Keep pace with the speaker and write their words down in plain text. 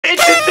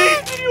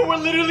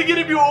literally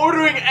gonna be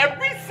ordering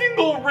every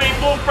single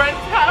Rainbow Friends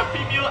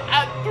Happy Meal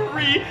at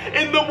 3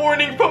 in the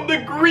morning, from the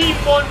green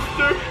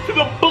monster to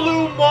the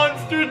blue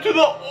monster to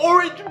the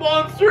orange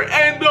monster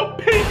and the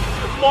pink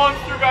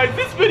monster, guys.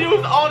 This video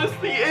is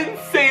honestly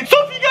insane. So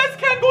if you guys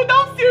can, go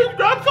downstairs,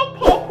 grab some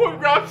popcorn,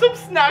 grab some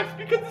snacks,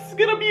 because this is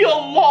gonna be a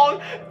long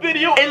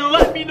video, and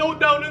let me know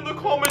down in the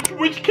comments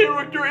which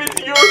character is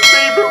your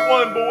favorite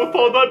one. But with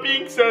all that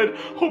being said,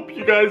 hope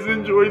you guys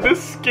enjoy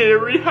this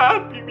scary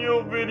Happy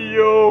Meal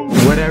video.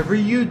 Whatever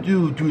you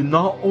do, do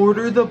not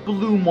order the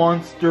blue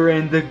monster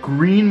and the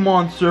green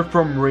monster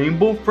from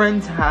Rainbow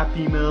Friends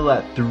Happy Meal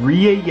at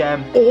 3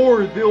 a.m.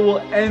 or they will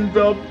end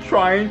up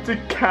trying to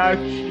catch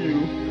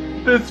you.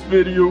 This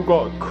video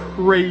got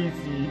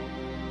crazy.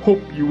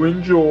 Hope you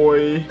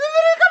enjoy.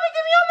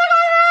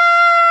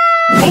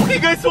 Okay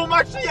guys, so I'm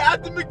actually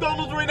at the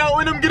McDonald's right now,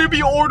 and I'm gonna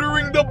be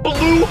ordering the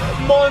blue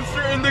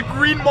monster and the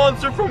green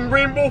monster from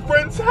Rainbow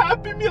Friends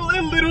Happy Meal.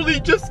 It literally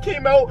just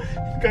came out.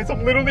 Guys,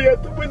 I'm literally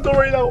at the window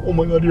right now. Oh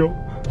my god, yo.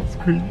 It's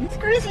crazy, it's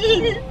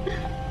crazy.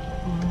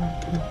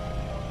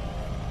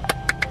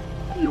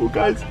 Yo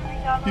guys,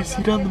 you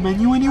see it on the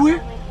menu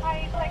anywhere?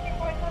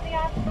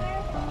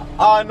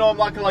 No, I'm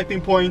not collecting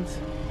points.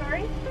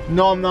 Sorry?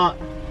 No, I'm not.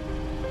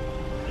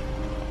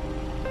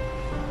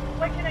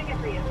 What can I get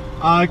for you?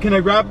 Can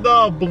I grab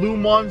the blue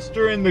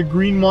monster and the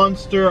green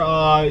monster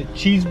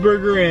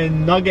cheeseburger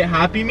and nugget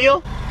Happy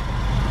Meal?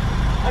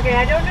 Okay,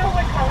 I don't know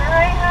what color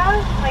I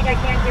have. Like, I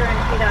can't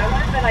guarantee that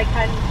one, but I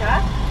can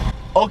check.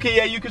 Okay,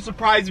 yeah, you can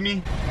surprise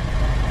me.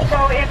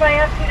 So if I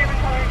have two different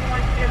colors, you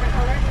want two different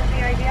colors is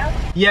the idea?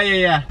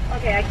 Yeah.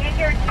 Okay, I can't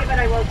guarantee it, but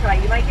I will try.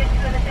 You might get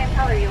two of the same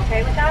color. You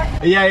okay with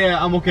that?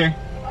 Yeah, I'm okay.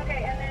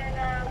 Okay, and then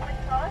what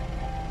sauce?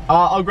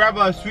 I'll grab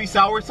a sweet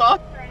sour sauce.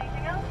 Or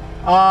anything else?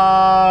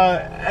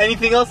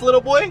 Anything else,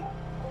 little boy?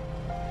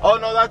 Oh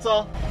no, that's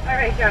all.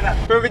 Alright, grab up.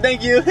 Perfect,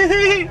 thank you.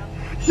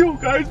 Yo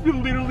guys, we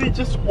literally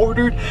just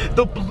ordered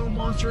the blue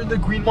monster and the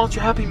green monster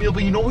Happy Meal,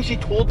 but you know what she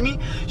told me?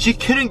 She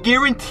couldn't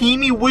guarantee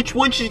me which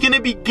one she's gonna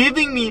be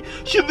giving me.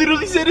 She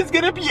literally said it's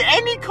gonna be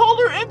any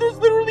color, and there's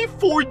literally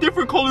 4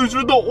 different colors.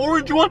 There's the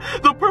orange one,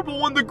 the purple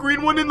one, the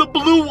green one, and the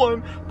blue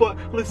one. But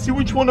let's see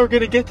which one we're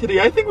gonna get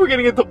today. I think we're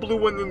gonna get the blue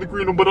one and the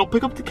green one, but I'll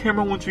pick up the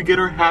camera once we get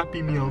our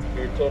Happy Meals.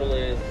 Your total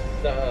is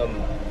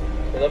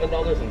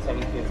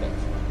 $11.17.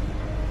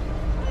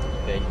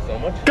 Thank you so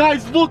much.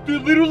 Guys, look, they're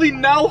literally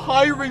now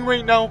hiring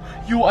right now.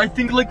 Yo, I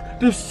think like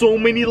there's so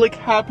many like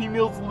Happy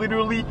Meals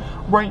literally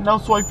right now,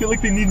 so I feel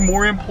like they need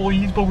more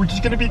employees, but we're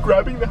just gonna be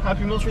grabbing the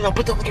Happy Meals right now.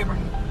 Put down the camera.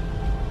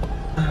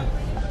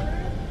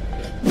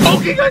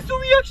 Okay guys, so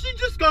we actually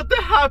just got the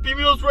Happy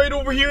Meals right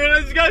over here, and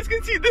as you guys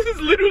can see, this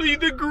is literally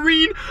the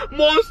green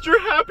monster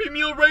Happy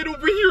Meal right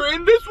over here,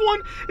 and this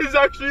one is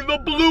actually the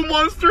blue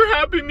monster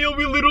Happy Meal.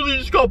 We literally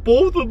just got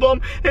both of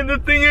them, and the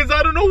thing is,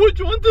 I don't know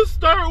which one to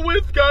start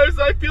with, guys.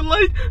 I feel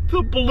like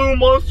the blue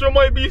monster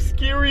might be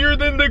scarier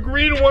than the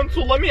green one,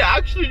 so let me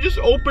actually just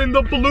open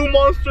the blue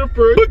monster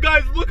first. But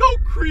guys, look how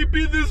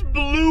creepy this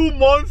blue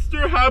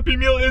monster Happy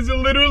Meal is. It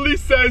literally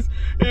says,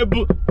 oh my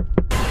god.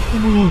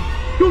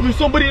 Yo, there's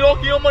somebody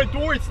knocking on my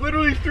door. It's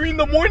literally 3 in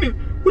the morning.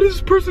 What is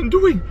this person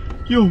doing?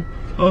 Yo,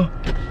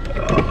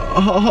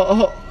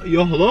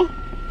 yo, hello?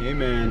 Hey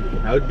man,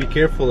 I would be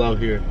careful out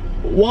here.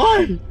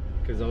 Why?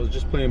 Because I was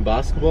just playing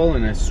basketball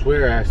and I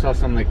swear I saw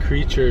some like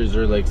creatures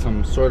or like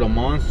some sort of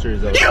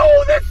monsters out.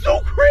 Yo, that's so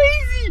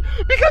crazy!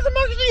 Because I'm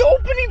actually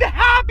opening the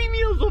Happy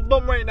Meals with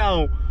them right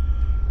now.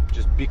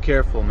 Just be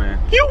careful, man.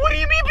 Yo, what do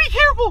you mean be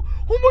careful?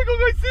 Oh my god,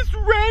 guys, this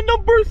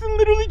random person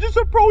literally just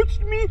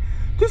approached me.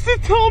 This is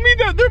telling me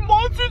that their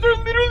monsters are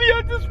literally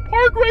at this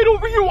park right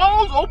over here while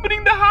I was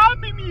opening the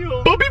Happy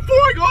Meal. But before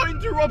I got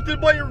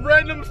interrupted by a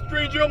random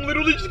stranger, I'm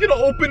literally just gonna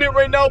open it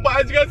right now. But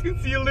as you guys can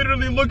see,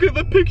 literally look at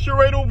the picture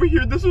right over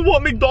here. This is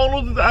what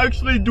McDonald's is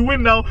actually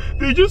doing now.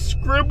 They just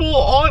scribble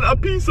on a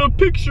piece of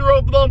picture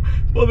of them.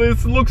 Well,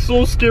 this looks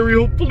so scary.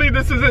 Hopefully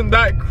this isn't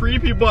that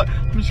creepy, but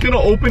I'm just gonna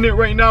open it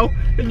right now.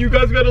 And you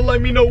guys gotta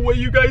let me know what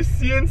you guys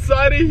see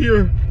inside of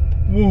here.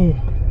 Whoa.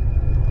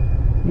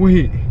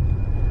 Wait.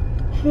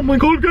 Oh my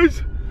god,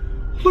 guys,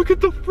 look at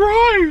the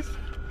fries.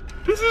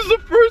 This is the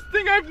first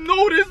thing I've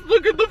noticed.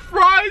 Look at the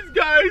fries,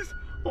 guys.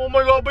 Oh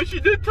my god, but she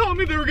did tell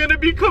me they were gonna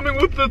be coming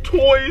with the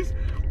toys.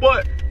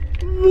 But,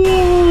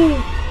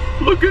 whoa,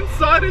 look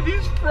inside of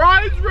these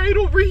fries right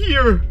over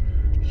here.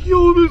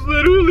 Yo, there's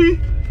literally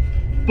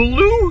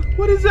blue.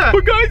 What is that?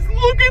 But guys,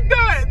 look at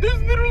that.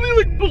 There's literally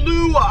like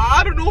blue.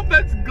 I don't know if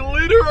that's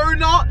glitter or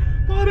not.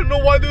 I don't know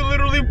why they're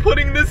literally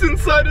putting this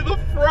inside of the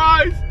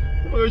fries.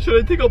 Oh my god, should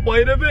I take a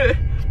bite of it?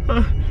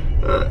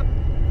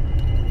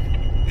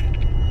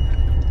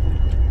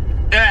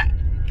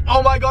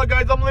 Oh my god,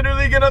 guys, I'm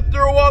literally gonna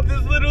throw up.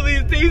 This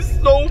literally tastes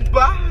so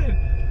bad.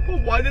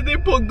 But why did they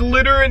put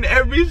glitter in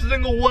every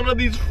single one of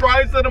these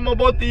fries that I'm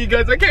about to eat,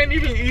 guys? I can't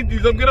even eat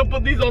these. I'm gonna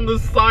put these on the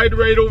side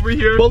right over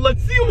here. But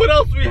let's see what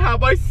else we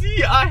have. I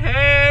see a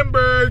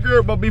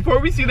hamburger. But before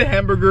we see the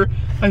hamburger,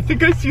 I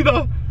think I see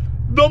the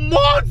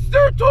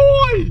monster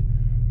toy.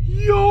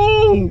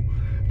 Yo,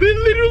 They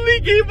literally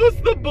gave us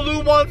the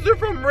blue monster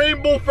from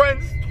Rainbow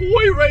Friends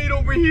toy right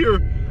over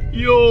here.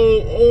 Yo,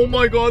 oh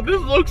my god,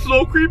 this looks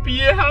so creepy.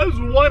 It has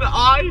one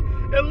eye,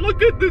 and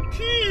look at the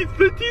teeth.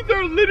 The teeth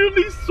are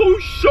literally so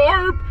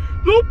sharp.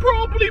 They'll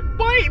probably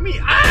bite me.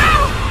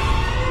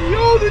 Ow!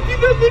 Yo, the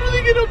teeth are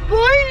literally gonna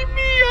bite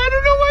me. I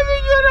don't know why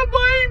they're trying to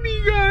bite me,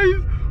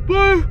 guys.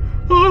 But,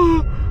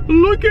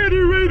 look at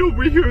it right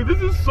over here.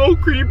 This is so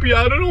creepy.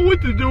 I don't know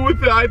what to do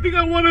with it. I think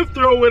I want to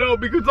throw it out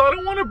because I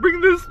don't want to bring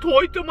this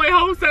toy to my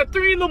house at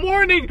 3 in the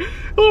morning.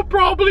 It'll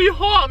probably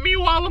haunt me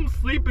while I'm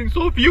sleeping.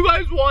 So if you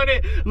guys want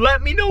it,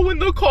 let me know in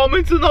the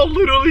comments and I'll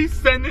literally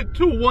send it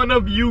to one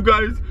of you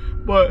guys.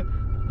 But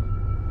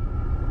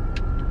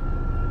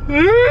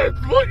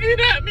it's looking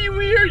at me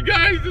weird,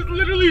 guys. It's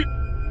literally...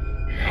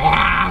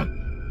 Ah,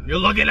 you're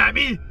looking at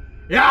me?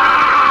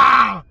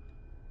 Yeah!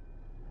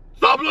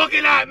 Stop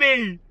looking at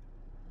me!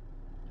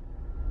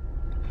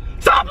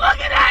 Stop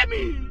looking at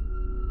me!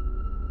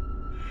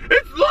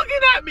 It's looking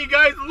at me,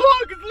 guys.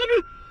 Look, it's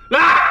literally...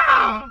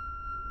 Ah!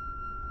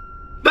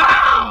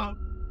 Ah!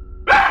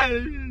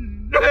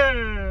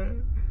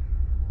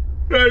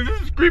 Guys,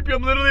 this is creepy.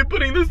 I'm literally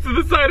putting this to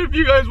the side. If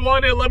you guys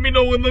want it, let me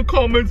know in the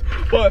comments.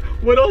 But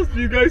what else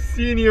do you guys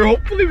see in here?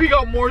 Hopefully we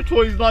got more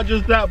toys, not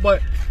just that.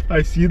 But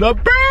I see the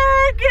burger!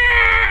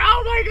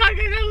 Oh my god,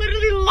 guys, I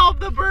literally love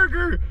the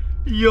burger.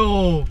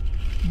 Yo.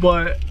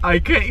 But I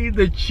can't eat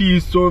the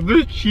cheese, so if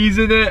there's cheese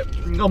in it,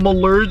 I'm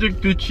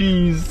allergic to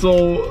cheese. So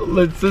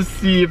let's just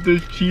see if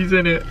there's cheese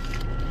in it.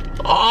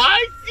 Oh,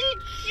 I see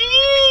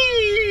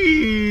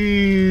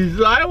cheese!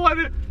 I want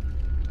it.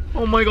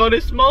 Oh my god,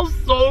 it smells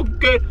so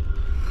good.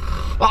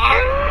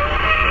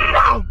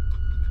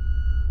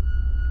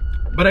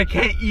 But I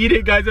can't eat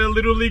it, guys. I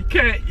literally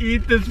can't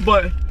eat this,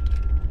 but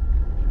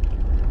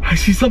I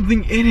see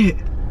something in it.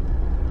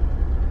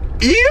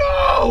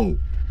 Yo!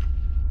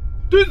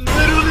 There's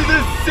literally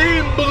the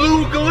same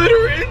blue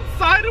glitter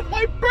inside of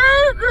my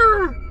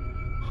burger!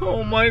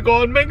 Oh my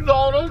god,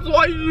 McDonald's,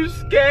 why are you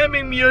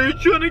scamming me? Are you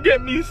trying to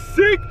get me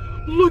sick?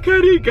 Look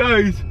at it,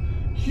 guys.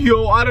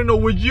 Yo, I don't know,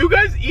 would you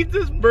guys eat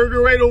this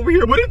burger right over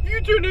here? What if you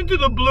turn into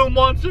the blue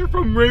monster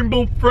from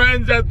Rainbow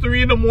Friends at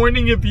 3 in the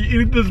morning if you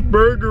eat this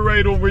burger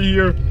right over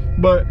here?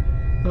 But,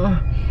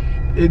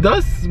 it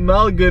does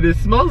smell good. It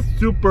smells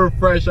super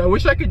fresh. I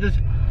wish I could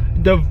just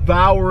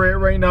devour it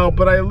right now,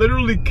 but I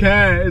literally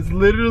can't. It's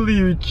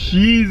literally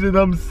cheese and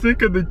I'm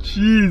sick of the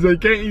cheese. I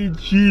can't eat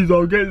cheese.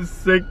 I'll get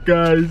sick,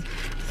 guys.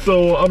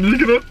 So I'm just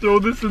gonna throw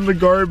this in the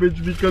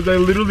garbage because I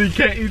literally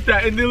can't eat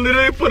that. And they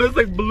literally put us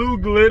like blue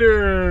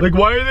glitter. Like,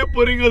 why are they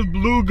putting us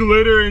blue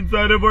glitter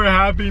inside of our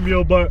Happy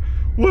Meal? But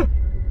what?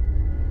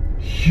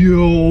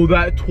 Yo,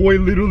 that toy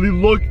literally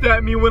looked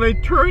at me when I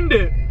turned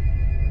it.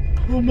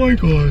 Oh my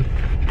god.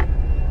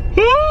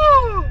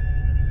 Ah!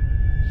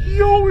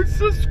 Yo, it's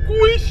a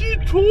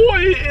squishy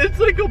toy. It's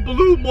like a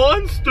blue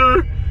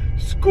monster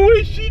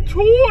squishy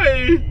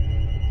toy.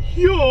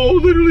 Yo,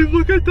 literally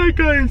look at that,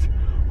 guys.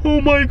 Oh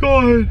my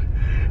god.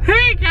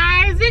 Hey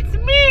guys, it's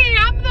me.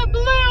 I'm the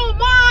blue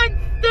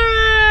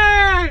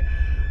monster.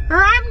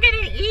 Or I'm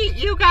gonna eat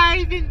you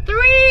guys in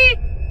 3,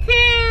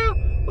 2,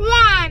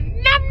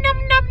 1. Num num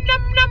num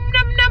num num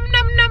num num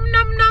num num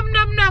num num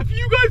num num. If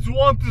you guys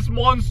want this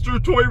monster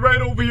toy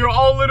right over here,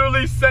 I'll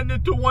literally send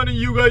it to one of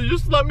you guys.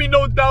 Just let me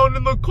know down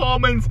in the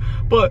comments.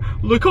 But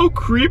look how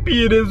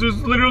creepy it is.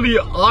 There's literally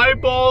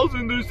eyeballs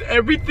and there's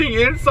everything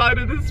inside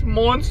of this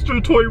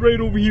monster toy right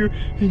over here.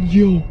 And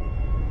yo,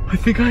 I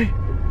think I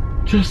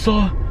just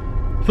saw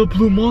the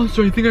blue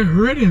monster. I think I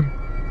heard him.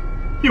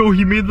 Yo,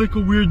 he made like a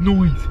weird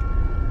noise.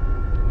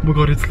 Oh my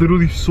god, it's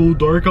literally so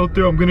dark out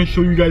there. I'm gonna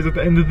show you guys at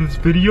the end of this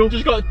video.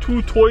 Just got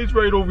 2 toys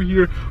right over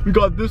here. We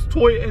got this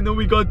toy and then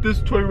we got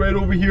this toy right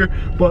over here.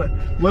 But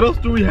what else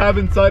do we have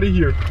inside of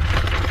here?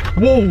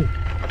 Whoa,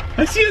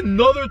 I see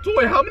another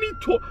toy. How many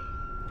toys?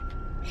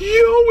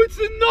 Yo, it's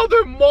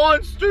another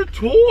monster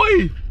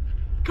toy.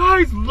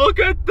 Guys, look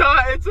at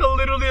that. It's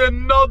literally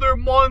another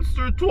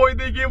monster toy.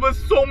 They gave us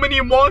so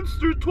many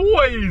monster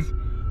toys.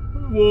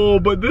 Whoa,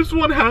 but this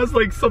one has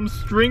like some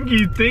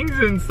stringy things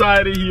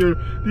inside of here.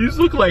 These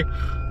look like...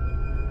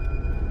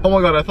 Oh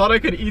my god, I thought I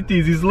could eat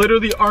these. These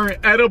literally aren't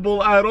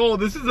edible at all.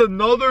 This is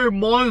another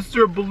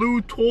monster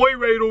blue toy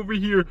right over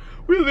here.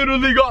 We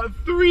literally got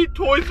 3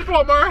 toys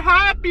from our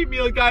Happy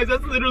Meal, guys.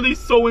 That's literally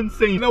so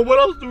insane. Now, what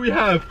else do we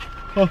have?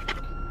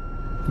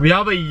 We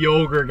have a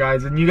yogurt,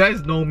 guys, and you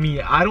guys know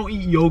me. I don't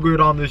eat yogurt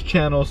on this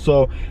channel,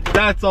 so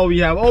that's all we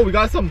have. Oh, we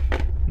got some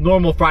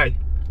normal fries.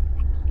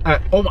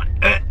 Oh my...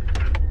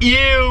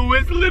 Ew,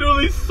 it's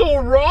literally so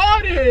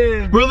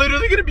rotten. We're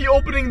literally gonna be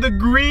opening the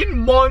green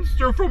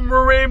monster from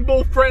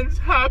Rainbow Friends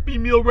Happy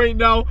Meal right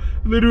now.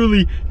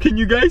 Literally, can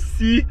you guys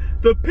see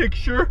the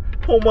picture?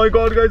 Oh my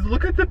god, guys,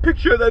 look at the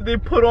picture that they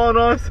put on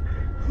us.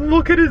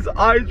 Look at his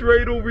eyes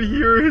right over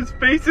here. His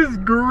face is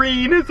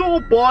green. His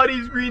whole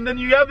body's green. Then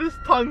you have his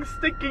tongue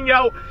sticking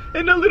out.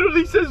 And it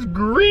literally says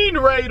green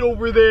right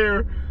over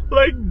there.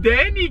 Like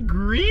Danny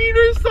Green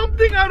or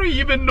something? I don't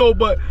even know.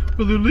 But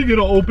we're literally going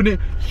to open it.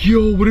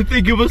 Yo, what if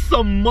they give us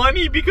some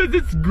money because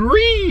it's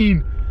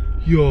green?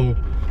 Yo,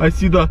 I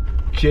see the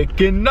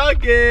chicken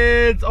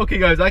nuggets. Okay,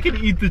 guys, I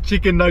can eat the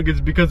chicken nuggets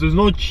because there's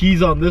no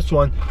cheese on this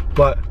one.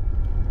 But,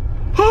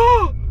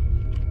 oh,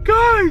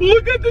 guys,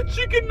 look at the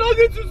chicken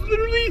nuggets. There's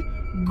literally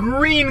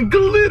green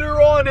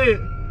glitter on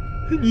it.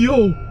 And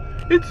yo,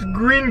 it's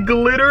green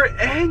glitter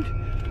and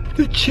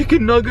the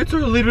chicken nuggets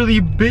are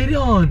literally bit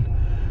on.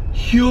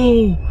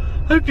 Yo,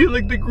 I feel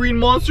like the green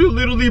monster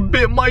literally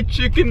bit my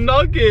chicken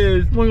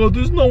nuggets. Oh my god,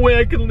 there's no way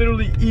I can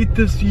literally eat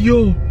this.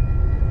 Yo.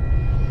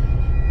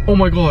 Oh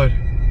my god.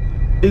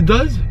 It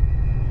does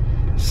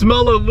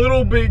smell a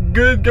little bit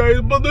good, guys,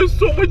 but there's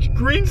so much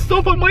green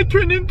stuff. I might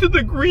turn into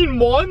the green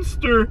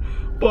monster.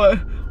 But,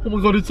 oh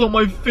my god, it's on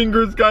my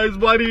fingers, guys.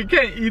 But I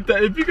can't eat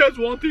that. If you guys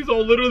want these,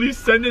 I'll literally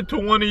send it to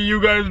one of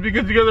you guys,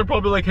 because you guys are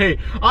probably like, hey,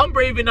 I'm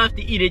brave enough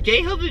to eat it.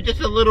 J-Hills is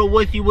just a little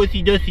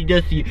wussy,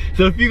 dusty.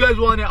 So if you guys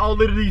want it, I'll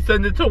literally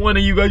send it to one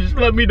of you guys. Just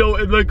let me know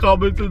in the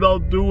comments and I'll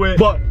do it.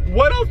 But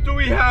what else do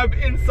we have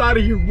inside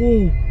of here?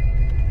 Whoa.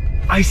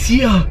 I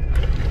see a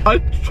toy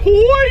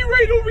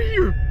right over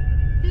here.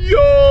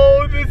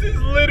 Yo, this is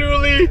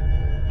literally,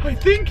 I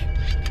think,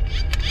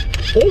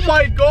 oh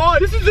my god,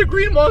 this is a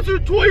green monster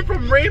toy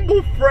from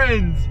Rainbow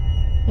Friends.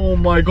 Oh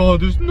my god,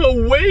 there's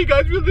no way,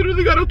 guys. We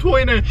literally got a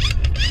toy in it.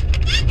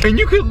 And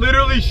you can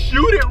literally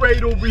shoot it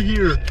right over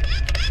here.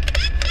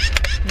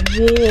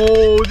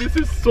 Whoa, this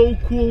is so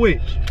cool.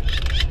 Wait.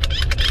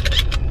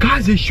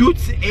 Guys, it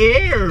shoots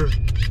air.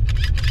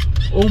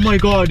 Oh my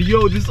god,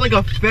 yo, this is like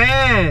a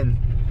fan.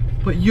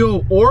 But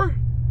yo, or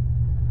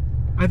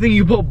I think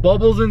you put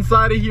bubbles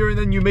inside of here and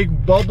then you make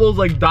bubbles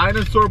like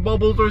dinosaur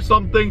bubbles or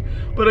something.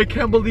 But I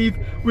can't believe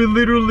we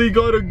literally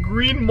got a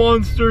green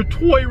monster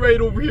toy right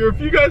over here.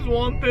 If you guys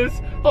want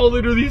this, I'll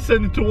literally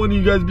send it to one of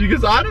you guys,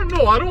 because I don't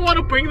know. I don't want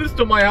to bring this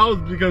to my house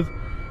because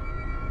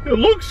it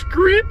looks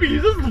creepy.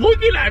 He's just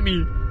looking at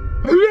me.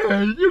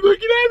 You're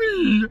looking at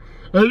me.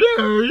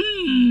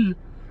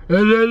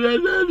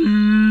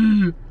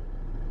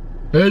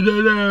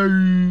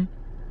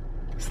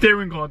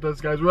 Staring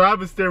contest, guys. We'll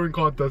have a staring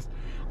contest.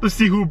 Let's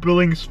see who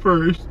blinks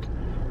first.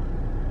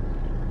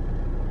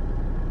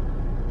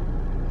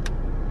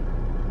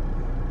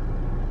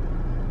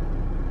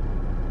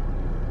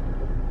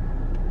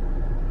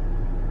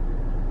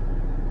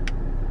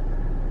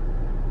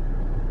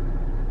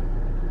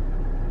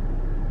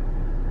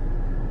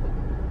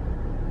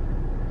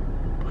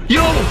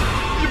 Yo,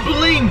 he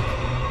blinked.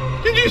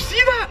 Did you see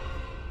that?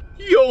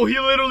 Yo, he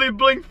literally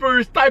blinked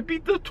first. I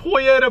beat the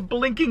toy at a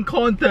blinking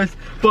contest.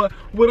 But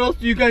what else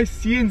do you guys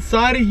see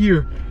inside of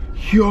here?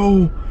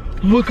 Yo,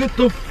 look at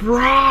the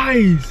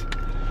fries.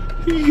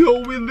 Yo,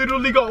 we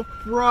literally got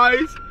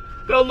fries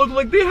that look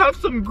like they have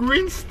some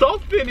green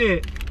stuff in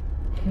it.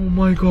 Oh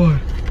my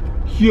god.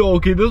 Yo,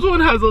 okay, this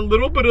one has a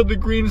little bit of the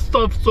green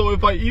stuff. So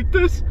if I eat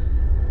this,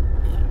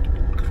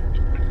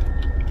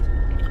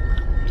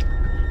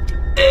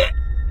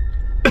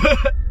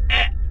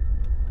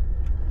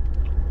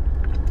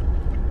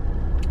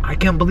 I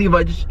can't believe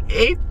I just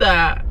ate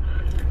that.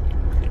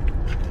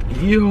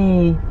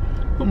 Yo.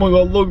 Oh my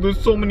god, look,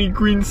 there's so many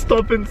green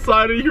stuff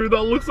inside of here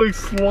that looks like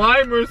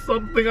slime or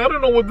something. I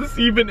don't know what this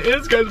even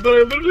is, guys, but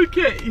I literally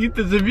can't eat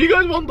this. If you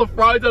guys want the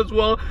fries as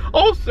well,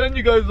 I'll send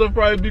you guys the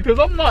fries, because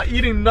I'm not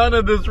eating none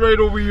of this right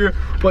over here.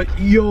 But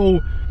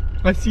yo,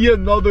 I see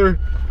another.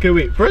 Okay,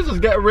 wait, first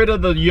let's get rid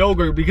of the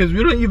yogurt, because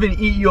we don't even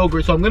eat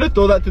yogurt, so I'm gonna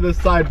throw that to the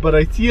side. But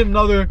I see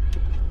another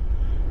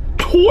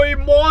toy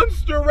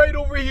monster right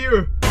over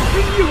here.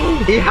 Yo,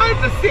 it has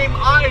the same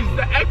eyes,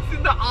 the X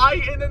in the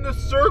eye and then the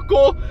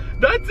circle.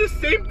 That's the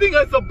same thing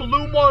as the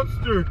blue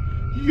monster.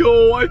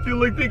 Yo, I feel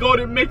like they got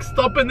it mixed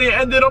up and they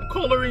ended up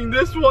coloring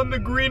this one the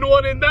green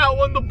one and that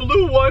one the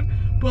blue one.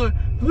 But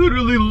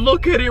literally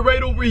look at it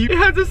right over here. It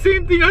has the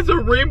same thing as a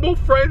Rainbow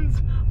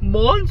Friends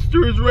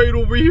monsters right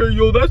over here.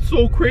 Yo, that's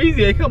so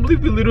crazy. I can't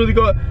believe we literally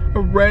got a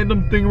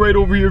random thing right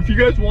over here. If you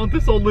guys want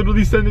this, I'll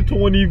literally send it to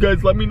one of you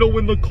guys. Let me know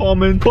in the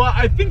comments. But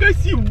I think I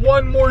see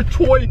one more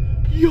toy.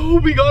 Yo,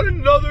 we got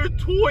another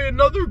toy,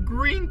 another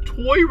green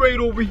toy right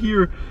over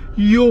here.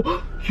 Yo,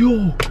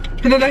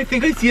 and then I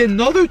think I see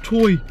another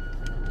toy.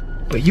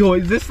 But yo,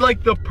 is this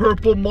like the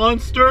purple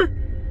monster?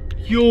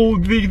 Yo,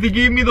 they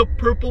gave me the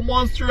purple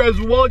monster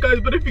as well, guys.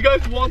 But if you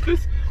guys want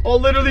this,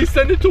 I'll literally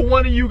send it to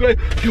one of you guys.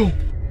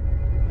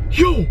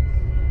 Yo,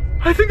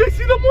 I think I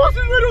see the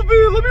monsters right over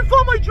here. Let me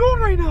fly my drone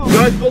right now.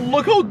 Guys, but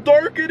look how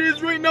dark it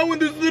is right now,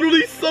 and there's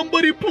literally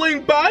somebody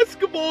playing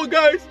basketball,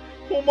 guys.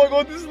 Oh my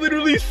god, this is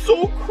literally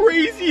so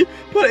crazy.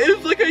 But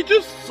it's like I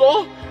just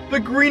saw the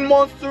green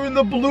monster and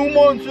the blue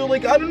monster.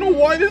 Like, I don't know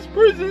why this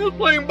person is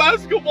playing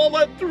basketball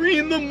at 3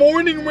 in the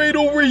morning right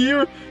over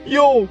here.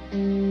 Yo,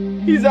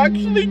 he's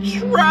actually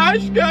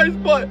trash, guys.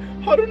 But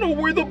I don't know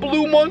where the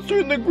blue monster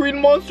and the green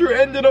monster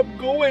ended up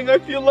going. I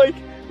feel like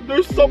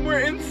they're somewhere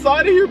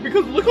inside of here,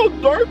 because look how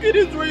dark it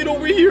is right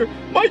over here.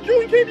 My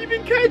drone can't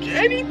even catch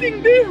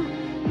anything there.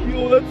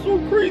 Yo, that's so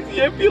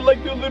crazy. I feel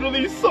like they're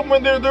literally somewhere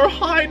there. They're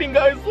hiding,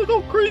 guys. Look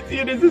how crazy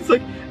it is. It's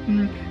like,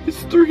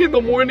 it's 3 in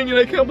the morning and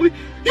I can't believe.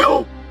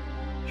 Yo,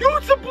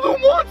 it's a blue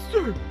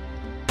monster.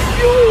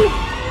 Yo,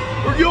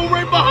 Yo,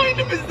 right behind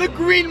him is the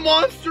green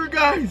monster,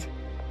 guys.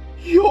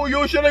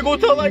 Yo, should I go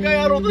tell that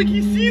guy? I don't think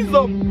he sees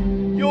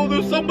them. Yo,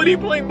 there's somebody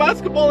playing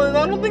basketball and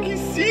I don't think he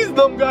sees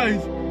them,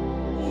 guys.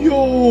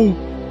 Yo,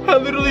 I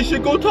literally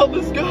should go tell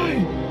this guy.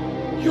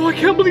 Yo, I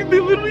can't believe they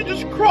literally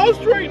just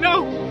crossed right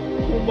now.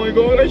 Oh my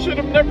god, I should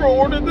have never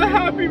ordered the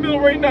Happy Meal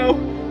right now.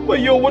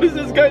 But yo, what is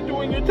this guy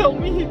doing? You're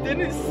telling me he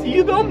didn't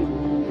see them?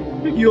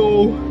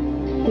 Yo,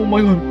 oh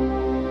my god.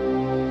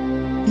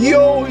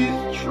 Yo,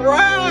 he's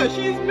trash.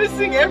 He's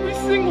missing every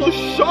single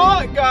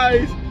shot,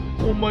 guys.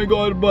 Oh my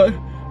god, but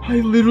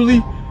I literally...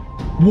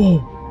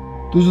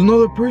 Whoa, there's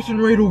another person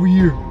right over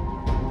here.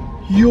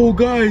 Yo,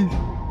 guys.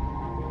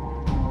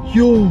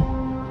 Yo,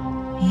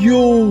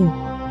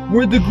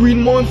 where'd the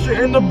green monster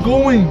end up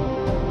going?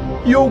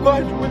 Yo,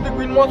 guys, where'd the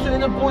green monster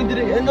end up going? Did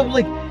it end up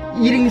like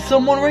eating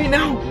someone right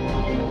now?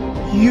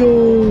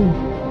 Yo,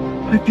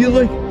 I feel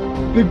like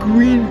the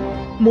green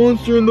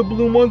monster and the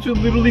blue monster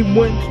literally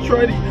went to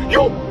try to...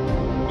 Yo,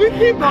 they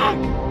came back.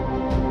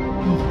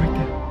 Yo, right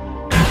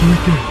there. Guys,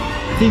 right there.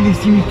 I think they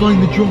see me flying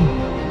the drone.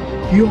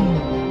 Yo,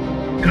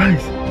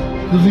 guys,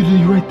 they're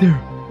literally right there.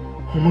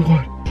 Oh my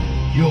god.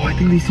 Yo, I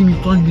think they see me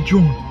flying the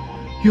drone.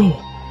 Yo,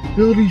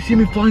 they literally see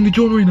me flying the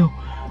drone right now.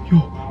 Yo,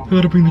 I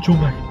gotta bring the drone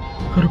back.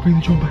 Yo, they're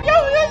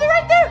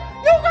right there.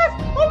 Yo, guys,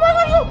 oh my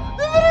god, yo,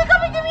 they're literally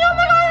coming to me. Oh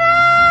my god.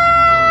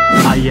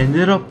 I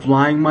ended up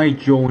flying my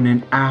drone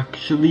and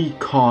actually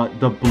caught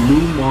the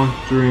blue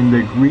monster and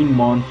the green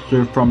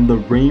monster from the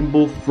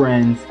Rainbow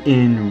Friends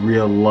in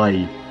real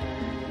life.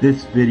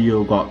 This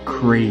video got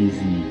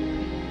crazy.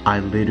 I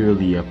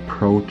literally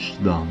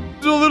approached them.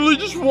 They're literally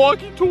just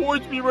walking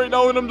towards me right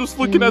now and I'm just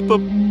looking at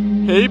them.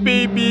 Hey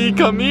baby,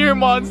 come here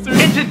monster.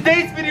 In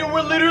today's video,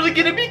 we're literally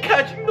gonna be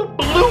catching the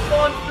blue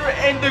monster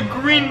and the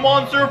green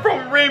monster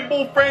from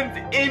Rainbow Friends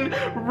in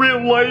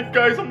real life,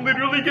 guys. I'm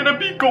literally gonna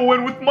be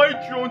going with my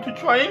drone to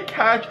try and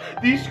catch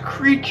these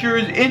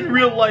creatures in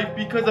real life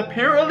because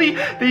apparently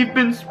they've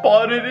been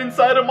spotted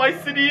inside of my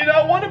city and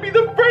I want to be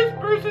the first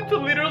person to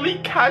literally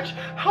catch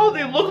how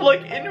they look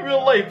like in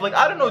real life. Like,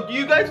 I don't know, do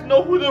you guys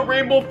know who the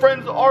Rainbow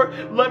Friends are?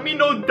 Let me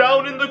know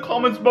down in the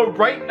comments, but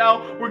right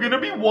now we're gonna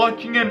be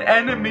watching an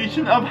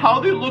animation of how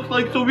they look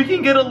like so we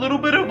can get a little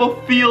bit of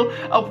a feel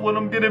of what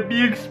I'm gonna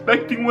be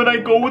expecting when I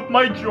go with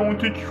my drone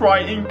to try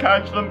and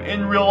catch them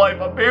in real life.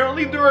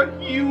 Apparently they're a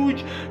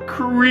huge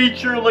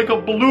creature, like a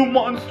blue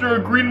monster, a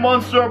green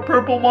monster, a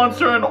purple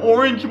monster, an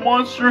orange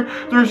monster.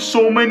 There's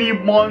so many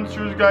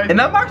monsters, guys, and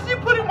I'm actually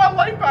putting my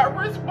life at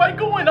risk by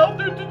going out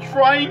there to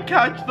try and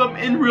catch them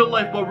in real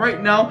life. But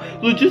right now,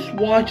 let's just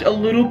watch a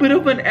little bit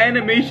of an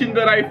animation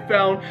that I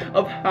found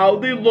of how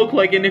they look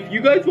like. And if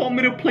you guys want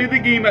me to play the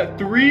game at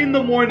 3 in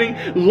the morning,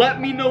 let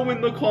me know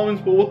in the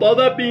comments. But with all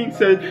that being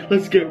said,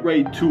 let's get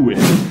right to it.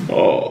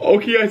 Oh,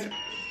 okay guys.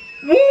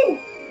 Whoa!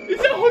 Is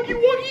that Huggy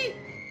Wuggy?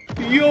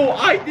 Yo,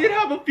 I did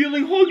have a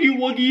feeling Huggy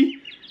Wuggy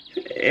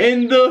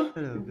and the...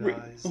 Hello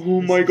guys.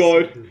 Oh my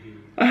god.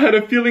 I had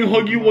a feeling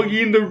Huggy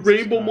Wuggy and the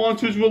rainbow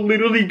monsters will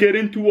literally get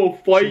into a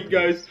fight,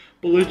 guys.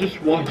 But let's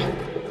just watch.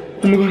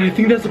 Oh my god, I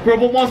think that's a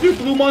purple monster,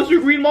 blue monster,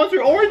 green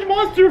monster, orange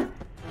monster.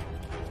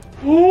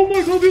 Oh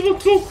my god, they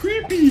look so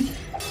creepy.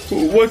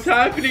 What's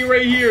happening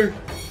right here?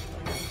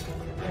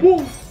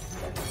 Whoa.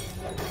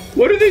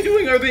 What are they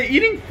doing? Are they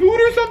eating food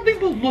or something?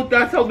 But look,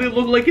 that's how they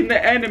look like in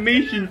the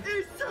animation.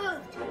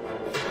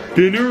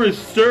 Dinner is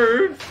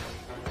served?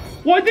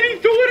 Why did he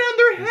throw it on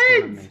their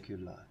heads?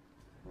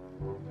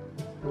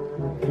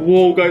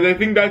 Whoa, guys, I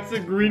think that's the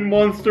green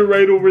monster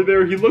right over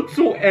there. He looks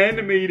so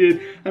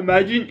animated.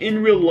 Imagine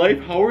in real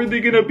life, how are they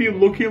gonna be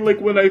looking like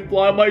when I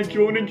fly my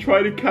drone and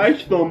try to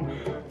catch them?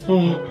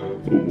 Oh,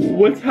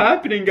 what's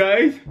happening,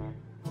 guys?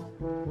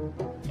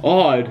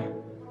 Odd.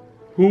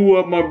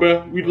 Who, my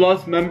bro? We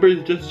lost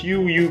members, just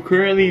you. You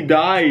currently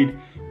died.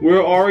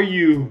 Where are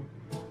you?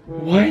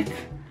 What?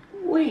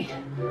 Wait.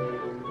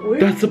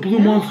 That's the blue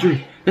monster.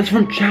 That's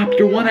from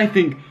chapter 1, I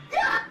think.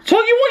 Huggy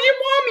Wuggy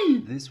Mommy!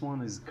 This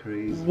one is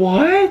crazy.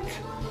 What?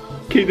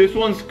 Okay, this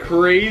one's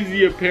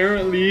crazy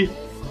apparently.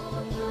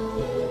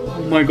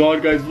 Oh my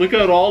god, guys, look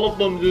at all of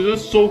them. They're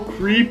just so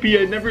creepy.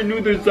 I never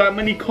knew there's that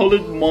many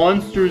colored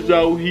monsters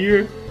out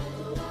here.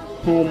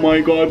 Oh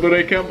my god, but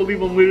I can't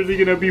believe I'm literally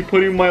gonna be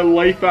putting my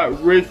life at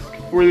risk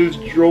for this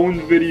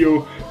drones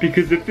video.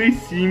 Because if they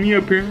see me,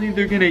 apparently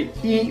they're gonna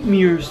eat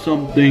me or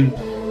something.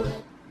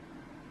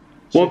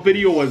 What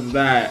video was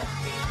that?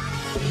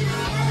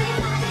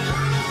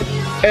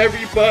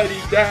 Everybody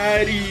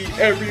daddy,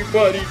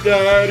 everybody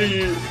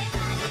daddy.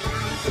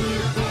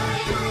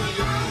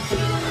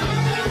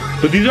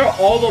 But these are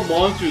all the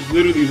monsters,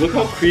 literally. Look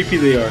how creepy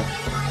they are.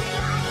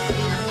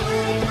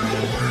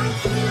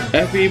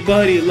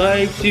 Everybody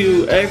likes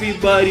you,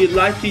 everybody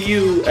likes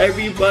you,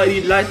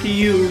 everybody likes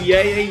you.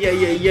 Yeah, yeah, yeah,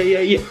 yeah, yeah, yeah,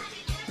 yeah.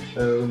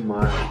 Oh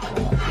my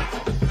god.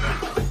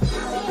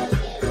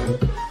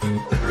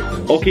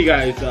 Okay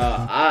guys,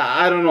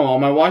 I don't know,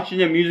 am I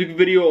watching a music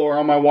video or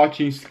am I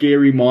watching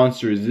scary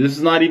monsters? This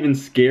is not even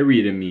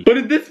scary to me. But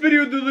in this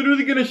video, they're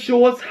literally gonna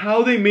show us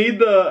how they made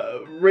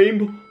the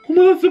rainbow. Oh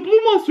my god, it's a blue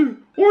monster,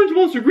 orange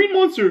monster, green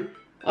monster.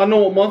 I don't know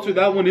what monster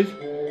that one is.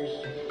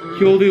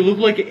 Yo, they look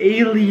like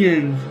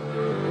aliens.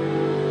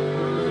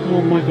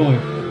 Oh my god.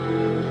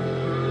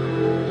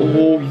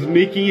 Oh, he's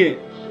making it.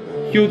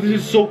 Yo,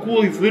 this is so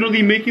cool. He's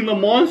literally making the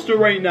monster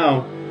right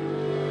now.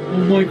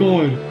 Oh my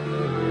god.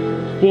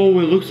 Whoa,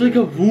 it looks like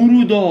a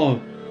voodoo doll.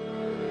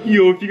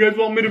 Yo, if you guys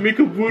want me to make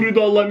a voodoo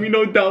doll, let me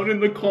know down in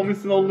the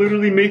comments and I'll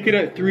literally make it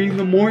at 3 in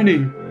the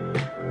morning.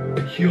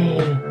 Yo,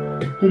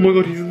 oh my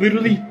god, he's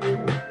literally...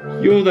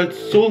 Yo, that's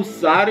so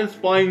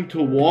satisfying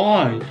to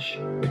watch.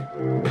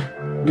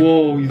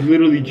 Whoa, he's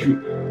literally...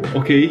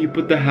 Okay, he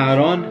put the hat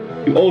on.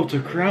 Oh, it's a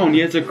crown. He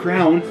has a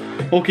crown.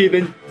 Okay,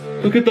 then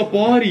look at the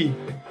body.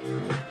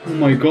 Oh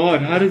my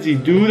god, how does he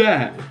do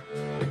that?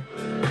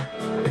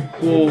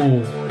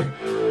 Whoa.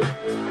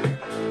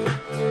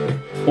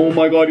 Oh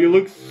my god, he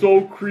looks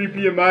so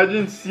creepy.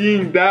 Imagine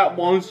seeing that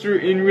monster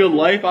in real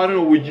life. I don't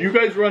know, would you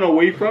guys run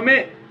away from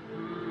it?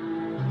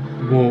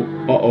 Whoa,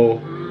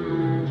 uh-oh.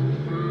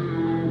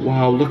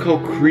 Wow, look how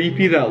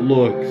creepy that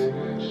looks.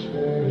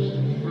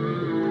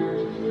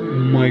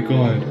 Oh my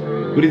god.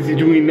 What is he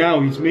doing now?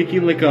 He's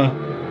making like a...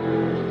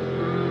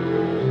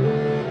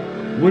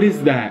 What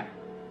is that?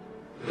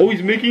 Oh,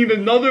 he's making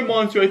another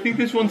monster. I think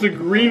this one's a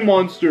green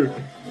monster.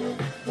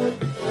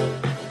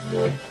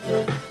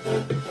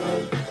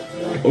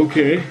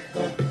 Okay.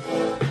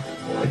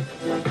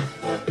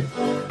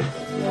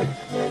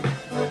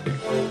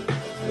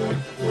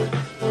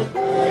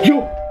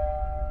 Yo!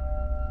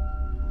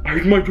 I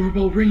heard my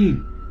doorbell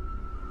ringing.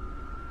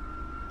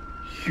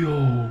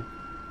 Yo.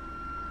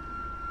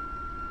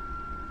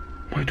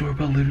 My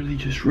doorbell literally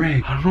just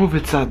rang. I don't know if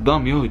it's that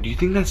dumb. Yo, do you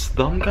think that's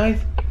dumb,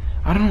 guys?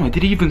 I don't know. I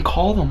didn't even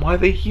call them. Why are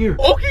they here?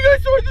 Okay,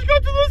 guys, so I just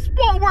got to the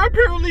spot where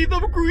apparently the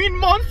green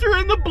monster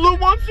and the blue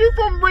monster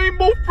from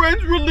Rainbow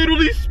Friends were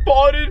literally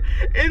spotted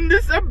in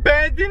this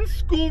abandoned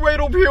school right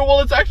over here.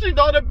 Well, it's actually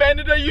not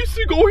abandoned. I used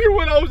to go here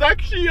when I was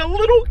actually a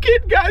little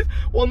kid, guys.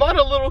 Well, not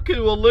a little kid.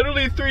 Well,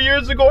 literally 3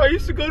 years ago, I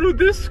used to go to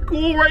this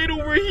school right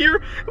over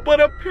here. But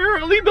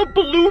apparently the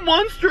blue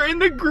monster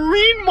and the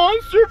green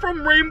monster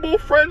from Rainbow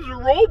Friends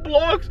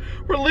Roblox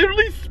were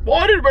literally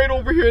spotted right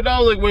over here. And I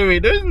was like,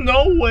 wait, there's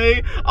no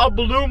way a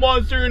blue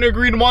monster and a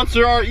green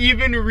monster are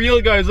even real,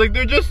 guys. Like,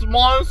 they're just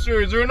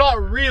monsters. They're not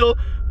real.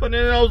 But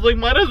then I was like,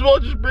 might as well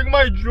just bring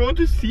my drone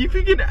to see if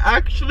we can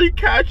actually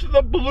catch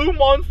the blue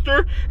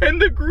monster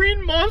and the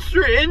green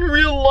monster in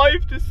real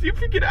life, to see if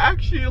we can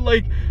actually,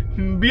 like,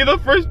 be the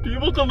first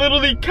people to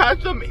literally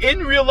catch them in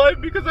real life,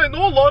 because I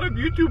know a lot of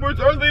YouTubers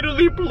are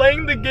literally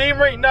playing the game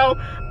right now.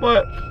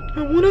 But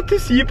I wanted to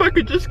see if I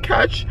could just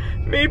catch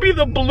maybe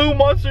the blue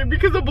monster,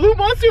 because the blue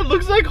monster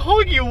looks like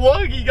Huggy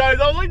Wuggy, guys.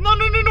 I was like, no.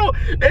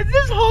 Is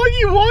this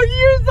Huggy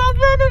Wuggy or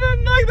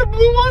something? Like, the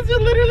blue monster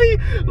literally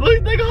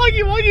looks like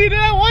Huggy Wuggy. And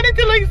I wanted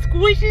to, like,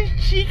 squish his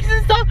cheeks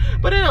and stuff.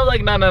 But then I was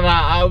like,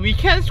 no. We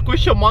can't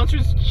squish a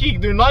monster's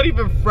cheek. They're not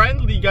even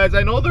friendly, guys.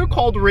 I know they're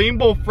called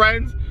Rainbow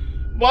Friends,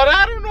 but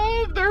I don't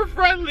know if they're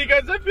friendly,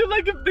 guys. I feel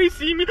like if they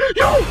see me...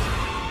 Yo!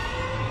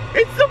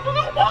 It's the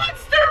blue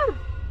monster!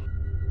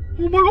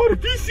 Oh my god,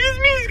 if he sees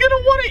me, he's gonna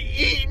want to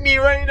eat me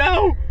right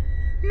now.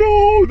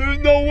 No, there's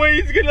no way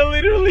he's gonna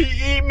literally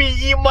eat me,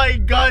 eat my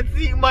guts,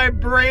 eat my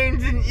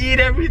brains, and eat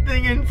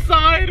everything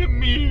inside of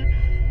me.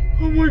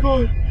 Oh my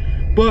god.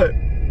 But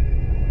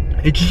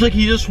it's just like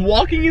he's just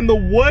walking in the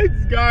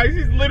woods, guys.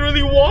 He's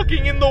literally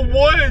walking in the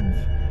woods.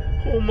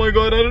 Oh my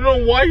god, I don't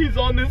know why he's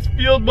on this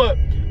field, but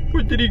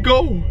where did he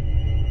go?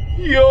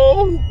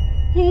 Yo,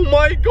 oh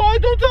my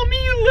god, don't tell me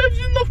he lives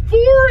in the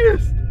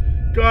forest.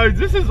 Guys,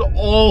 this is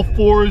all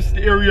forest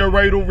area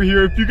right over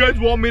here. If you guys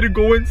want me to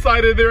go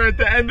inside of there at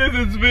the end of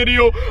this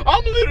video,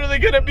 I'm literally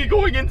gonna be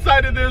going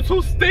inside of there.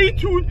 So stay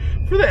tuned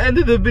for the end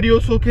of the video,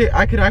 so okay,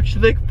 I could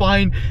actually, like,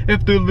 find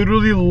if they're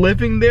literally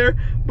living there.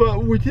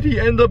 But where did he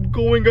end up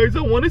going, guys?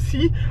 I want to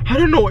see. I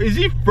don't know, is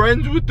he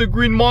friends with the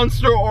green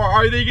monster, or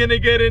are they gonna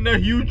get in a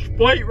huge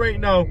fight right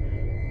now?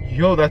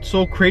 Yo, that's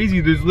so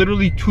crazy. There's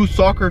literally 2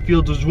 soccer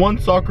fields. There's one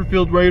soccer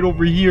field right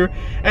over here,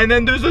 and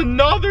then there's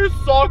another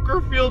soccer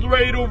field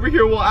right over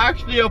here. Well,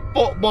 actually a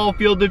football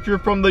field if you're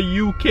from the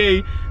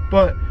UK.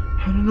 But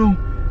I don't know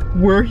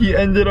where he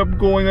ended up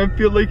going. I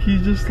feel like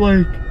he's just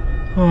like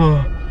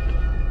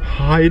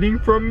hiding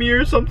from me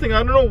or something.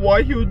 I don't know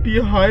why he would be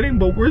hiding,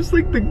 but where's,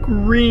 like, the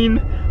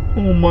green?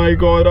 Oh my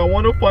god, I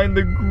want to find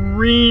the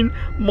green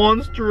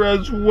monster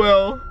as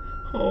well.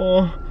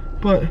 Oh,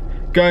 but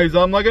guys,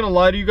 I'm not gonna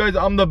lie to you guys,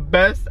 I'm the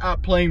best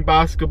at playing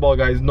basketball,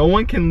 guys. No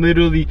one can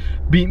literally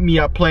beat me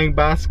at playing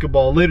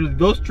basketball. Literally,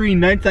 those 3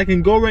 nights I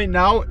can go right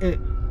now. And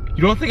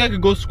you don't think I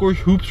could go score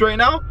hoops right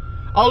now?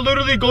 I'll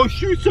literally go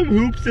shoot some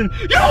hoops and...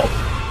 Yo!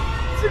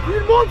 It's a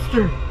green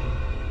monster!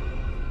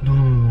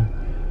 No.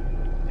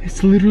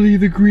 It's literally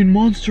the green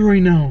monster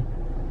right now.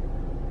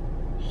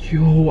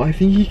 Yo, I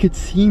think he could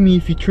see me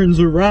if he turns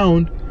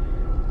around.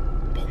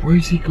 But where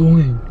is he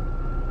going?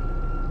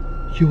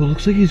 Yo, it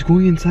looks like he's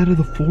going inside of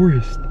the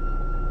forest.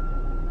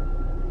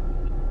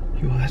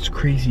 Yo, that's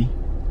crazy.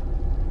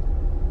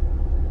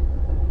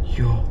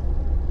 Yo.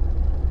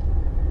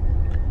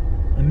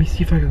 Let me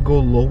see if I could go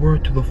lower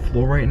to the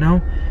floor right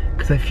now,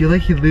 because I feel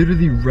like he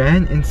literally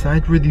ran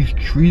inside where these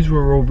trees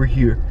were over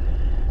here.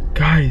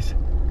 Guys,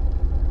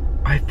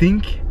 I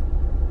think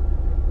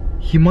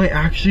he might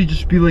actually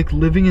just be like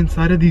living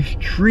inside of these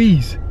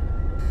trees.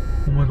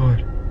 Oh my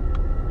god.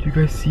 Do you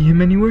guys see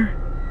him anywhere?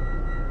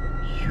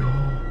 Yo.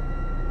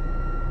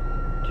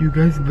 Do you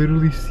guys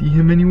literally see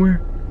him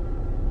anywhere?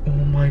 Oh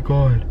my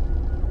god.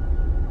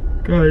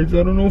 Guys,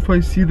 I don't know if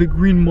I see the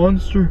green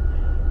monster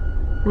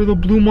or the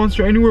blue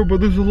monster anywhere, but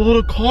there's a lot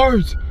of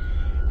cars.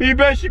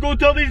 Maybe I should go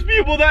tell these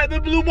people that the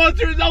blue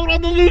monster is out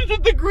on the loose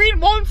with the green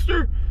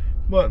monster.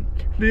 But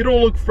they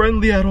don't look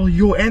friendly at all.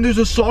 Yo, and there's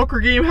a soccer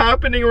game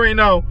happening right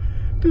now.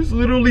 There's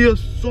literally a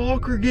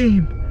soccer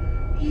game.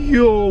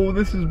 Yo,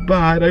 this is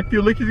bad. I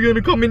feel like he's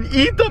gonna come and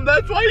eat them.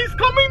 That's why he's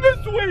coming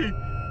this way.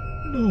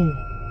 No.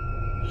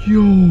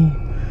 Yo,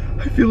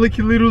 I feel like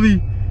he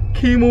literally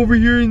came over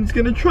here and he's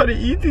gonna try to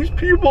eat these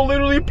people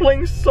literally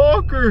playing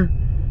soccer.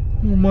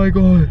 Oh my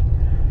god.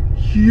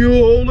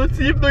 Yo, let's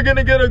see if they're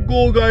gonna get a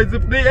goal, guys.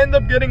 If they end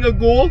up getting a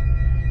goal,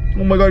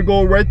 oh my god,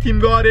 goal. Red team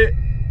got it.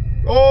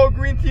 Oh,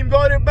 green team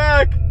got it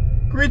back.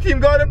 Green team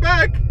got it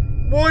back.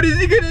 What is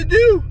he gonna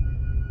do?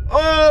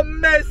 Oh,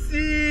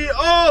 Messi.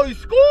 Oh, he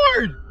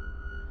scored.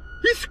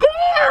 He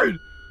scored.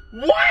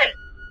 What?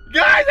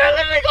 Guys, I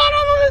literally got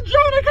on the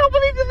drone. I can't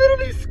believe he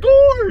literally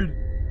scored.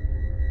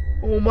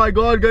 Oh my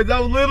god, guys, that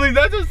was literally,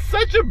 that's just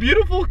such a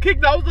beautiful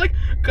kick. That was like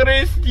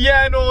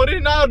Cristiano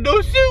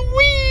Ronaldo.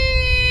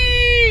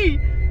 Sweet.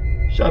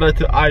 Shout out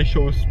to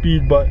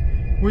iShowSpeed, but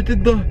where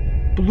did the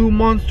blue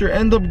monster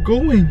end up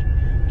going?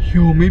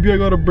 Yo, maybe I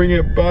gotta bring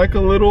it back a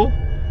little,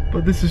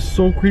 but this is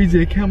so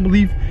crazy. I can't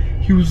believe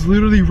he was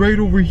literally right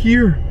over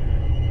here.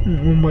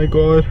 Oh my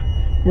god.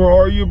 Where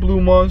are you,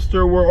 blue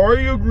monster? Where are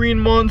you, green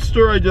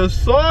monster? I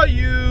just saw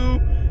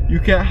you. You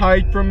can't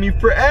hide from me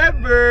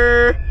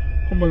forever.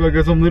 Oh my god,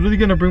 guys, I'm literally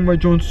gonna bring my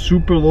drone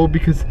super low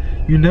because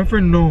you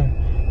never know.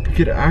 You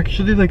could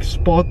actually like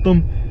spot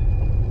them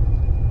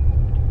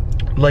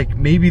like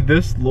maybe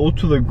this low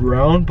to the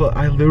ground, but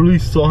I literally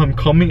saw him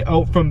coming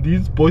out from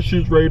these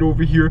bushes right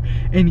over here,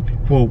 and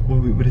whoa,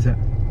 wait, what is that?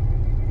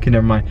 Okay,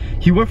 never mind.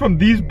 He went from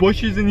these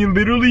bushes and he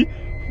literally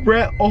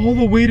ran all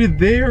the way to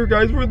there,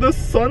 guys, where the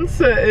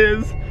sunset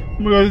is. Oh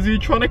my god, is he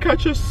trying to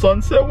catch a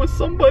sunset with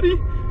somebody?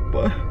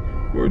 But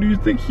where do you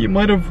think he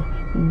might have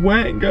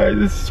went, guys?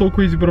 This is so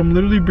crazy, but I'm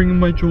literally bringing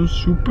my drone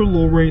super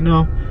low right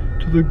now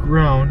to the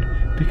ground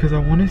because I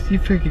want to see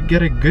if I could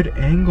get a good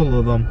angle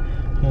of them.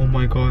 Oh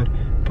my god,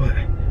 but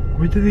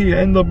where did they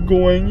end up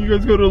going? You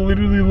guys gotta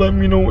literally let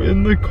me know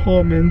in the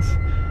comments.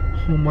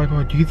 Oh my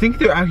god, do you think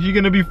they're actually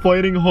gonna be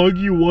fighting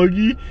Huggy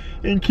Wuggy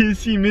and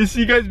Kissy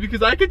Missy, guys?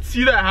 Because I could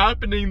see that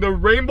happening. The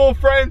Rainbow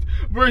Friends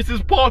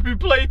versus Poppy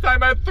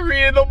Playtime at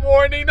 3 in the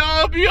morning.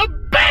 That'll be a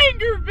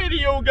banger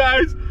video,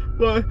 guys.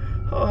 But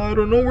I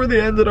don't know where they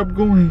ended up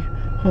going.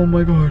 Oh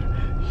my god.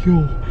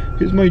 Yo,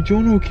 is my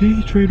drone okay?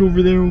 It's right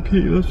over there.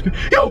 Okay, let's go.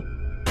 Yo!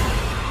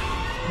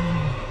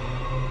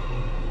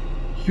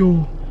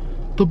 Yo,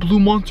 the blue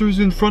monster is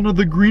in front of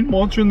the green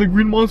monster and the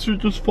green monster is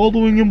just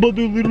following him, but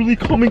they're literally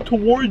coming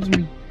towards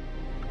me.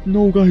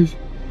 No, guys,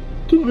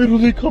 they're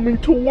literally coming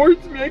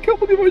towards me. I can't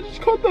believe I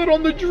just caught that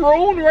on the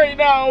drone right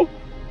now.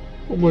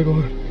 Oh my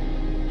god.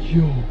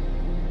 Yo,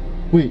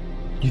 wait,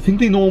 do you think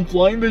they know I'm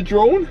flying the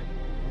drone?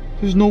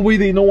 There's no way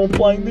they know I'm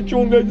flying the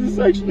drone, guys. This is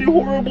actually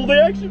horrible. They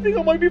actually think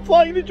I might be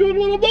flying the drone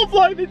when I'm not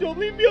flying the drone.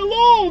 Leave me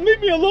alone. Leave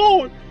me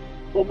alone.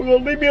 Oh my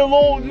god, leave me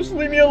alone. Just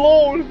leave me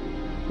alone.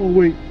 Oh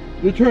wait,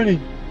 they're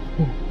turning.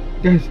 Oh,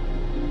 guys.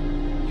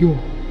 Yo,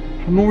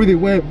 I don't know where they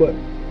went, but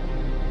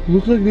it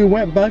looks like they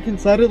went back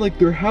inside of like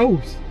their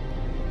house.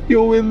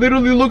 Yo, it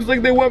literally looks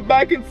like they went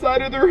back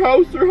inside of their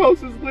house. Their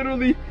house is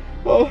literally,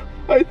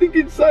 I think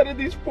inside of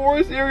this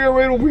forest area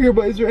right over here.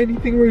 But is there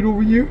anything right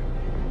over here?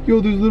 Yo,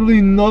 there's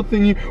literally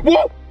nothing here.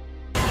 Whoa!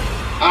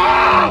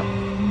 Ah!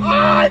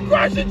 Ah! I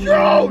crashed the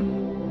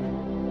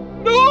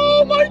drone!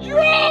 No, my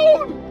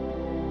drone!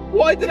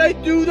 Why did I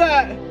do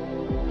that?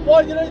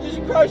 Why did I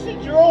just crash the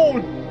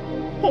drone?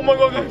 Oh my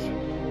god, guys.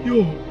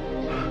 Yo,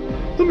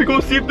 let me go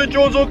see if the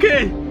drone's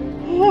okay.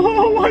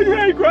 Oh, why did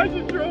I crash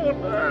the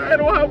drone? I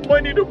don't have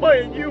money to buy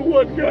a new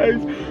one, guys.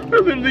 I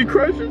literally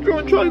crashed the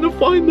drone trying to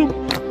find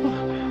them.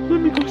 Let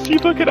me go see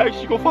if I can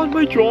actually go find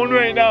my drone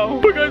right now.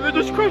 But guys, I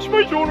just crashed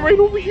my drone right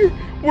over here.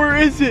 Where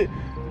is it?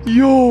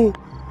 Yo,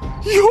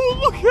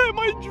 look at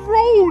my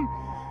drone.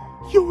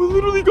 Yo, it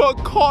literally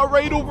got caught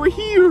right over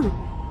here.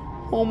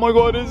 Oh my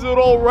god, is it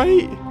all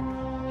right?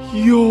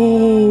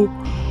 Yo,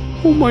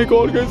 oh my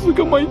god, guys, look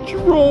at my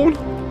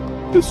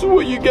drone. This is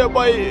what you get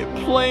by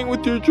playing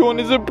with your drone.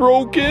 Is it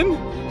broken?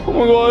 Oh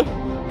my god,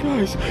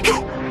 guys.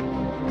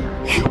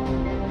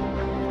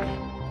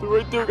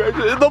 Right there, guys.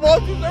 The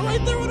monsters are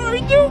right there. What do I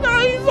do,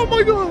 guys? Oh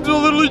my god. They're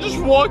literally just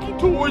walking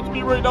towards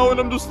me right now and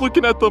I'm just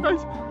looking at them.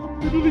 Guys,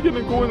 I'm literally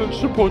gonna go in and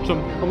just approach them.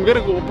 I'm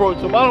gonna go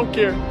approach them. I don't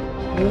care.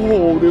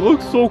 Whoa, they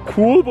look so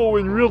cool though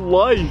in real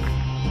life.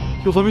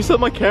 Yo, let me set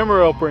my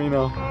camera up right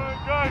now.